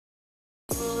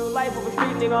Life of a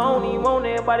street nigga, I don't even want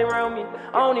everybody around me.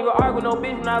 I don't even argue with no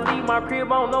bitch when I leave my crib.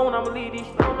 I don't know when I'ma leave these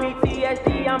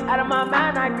PTSD, I'm out of my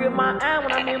mind. I grip my eye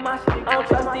when I'm in my sleep. I don't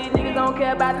trust these niggas, don't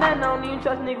care about nothing. I don't even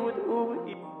trust niggas with the Uber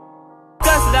Eats.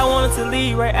 Cause I wanted to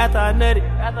leave right after I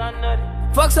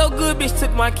nutted. Fuck so good, bitch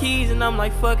took my keys and I'm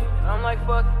like, fuck it.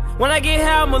 When I get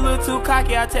high, I'm a little too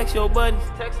cocky, I text your buddies.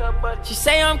 She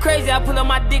say I'm crazy, I pull up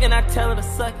my dick and I tell her to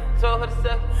suck it.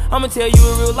 I'ma tell you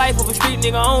a real life of a street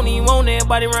nigga, I don't even want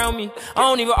everybody around me. I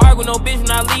don't even argue with no bitch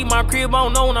when I leave my crib, I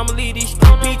don't know when I'ma leave these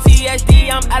PTSD,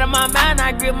 I'm out of my mind,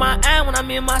 I grip my eye when I'm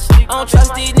in my sleep. I don't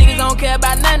trust these niggas, don't care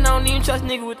about nothing, I don't even trust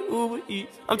niggas with the Uber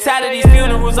Eats. I'm tired of these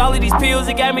funerals, all of these pills,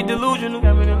 it got me delusional.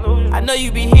 I know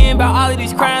you be hearing about all of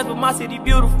these crimes, but my city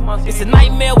beautiful. It's a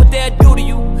nightmare what they'll do to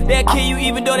you. They'll kill you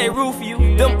even though they root for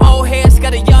you. Them old heads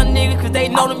got a young nigga, cause they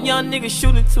know them young niggas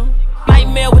shooting too.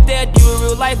 Nightmare what they'll do in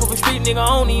real life of a street nigga, I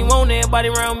don't even want everybody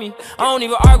around me. I don't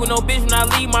even argue with no bitch when I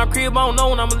leave my crib, I don't know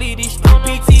when I'ma leave these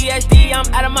PTSD,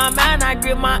 I'm out of my mind, I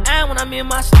grip my eye when I'm in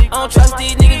my sleep. I don't trust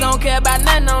these niggas, don't care about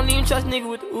nothing, I don't even trust niggas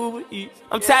with the Uber Eats.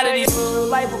 I'm tired of these real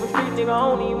life of a street nigga, I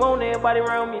don't even want everybody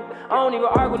around me. I don't even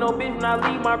argue with no bitch when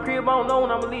I leave my crib, I don't know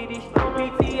when I'ma leave these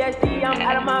PTSD, I'm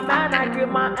out of my mind, I grip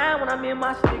my eye when I'm in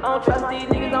my sleep. I don't trust these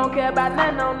niggas, don't care about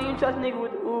nothing, I don't even trust niggas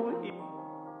with the Uber Eats.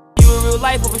 Real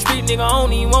life of a street nigga, I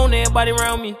don't even want everybody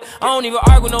around me. I don't even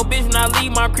argue with no bitch when I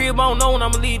leave my crib, I don't know when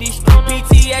I'ma leave these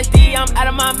PTSD, I'm out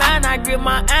of my mind, I grip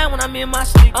my eye when I'm in my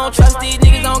sleep. I don't trust these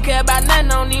niggas, don't care about nothing, I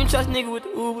don't even trust niggas with the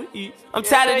Uber Eats. I'm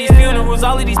tired of these funerals,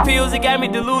 all of these pills, it got me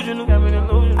delusional.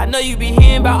 I know you be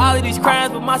hearing about all of these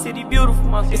crimes, but my city beautiful.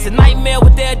 It's a nightmare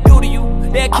what they'll do to you.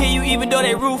 They'll kill you even though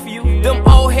they root for you. Them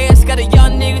old heads got a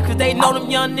young nigga, cause they know them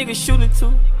young niggas shooting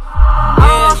too.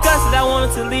 Yeah, disgusted, I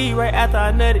wanted to leave right after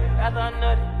I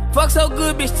nutted. Fuck so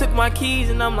good, bitch took my keys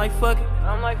and I'm like, fuck it.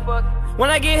 When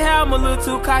I get high, I'm a little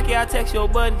too cocky, I text your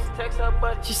buddies.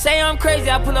 She say I'm crazy,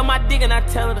 I pull up my dick and I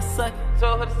tell her to suck it.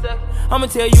 I'ma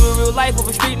tell you a real life of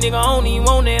a street nigga, I don't even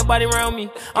want everybody around me.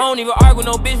 I don't even argue with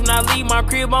no bitch when I leave my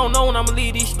crib, I don't know when I'ma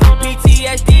leave these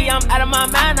PTSD, I'm out of my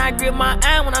mind, I grip my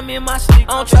eye when I'm in my sleep.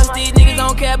 I don't trust these niggas,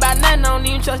 don't care about nothing, I don't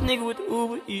even trust niggas with the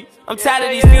Uber Eats. I'm tired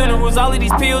of these funerals, all of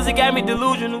these pills, it got me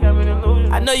delusional.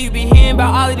 I know you be hearing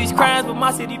about all of these crimes, but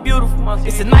my city beautiful.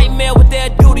 It's a nightmare what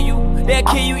they'll do to you. They'll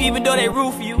kill you even though they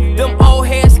root for you. Them old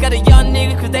heads got a young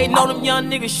nigga, cause they know them young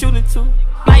niggas shooting too.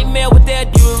 Nightmare what they'll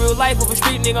do in real life of a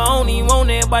street nigga, I don't even want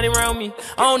everybody around me.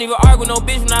 I don't even argue with no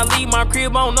bitch when I leave my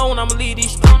crib, I don't know when I'ma leave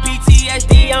these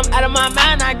PTSD, I'm out of my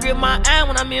mind, I grip my eye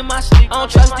when I'm in my sleep. I don't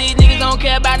trust these niggas, don't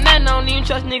care about nothing, I don't even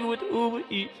trust niggas with the Uber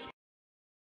Eats.